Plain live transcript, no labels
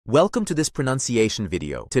Welcome to this pronunciation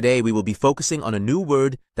video. Today we will be focusing on a new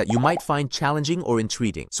word that you might find challenging or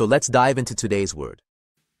intriguing. So let's dive into today's word.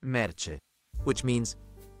 Merce, which means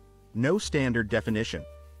no standard definition,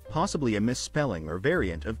 possibly a misspelling or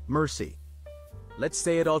variant of mercy. Let's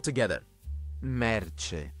say it all together.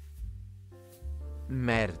 Merce.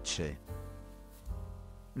 Merce.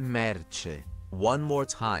 Merce. One more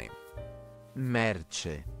time. Merce.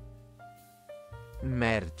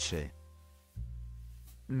 Merce.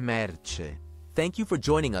 Merce. Thank you for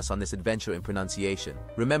joining us on this adventure in pronunciation.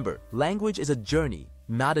 Remember, language is a journey,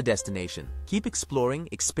 not a destination. Keep exploring,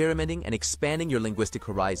 experimenting, and expanding your linguistic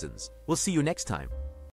horizons. We'll see you next time.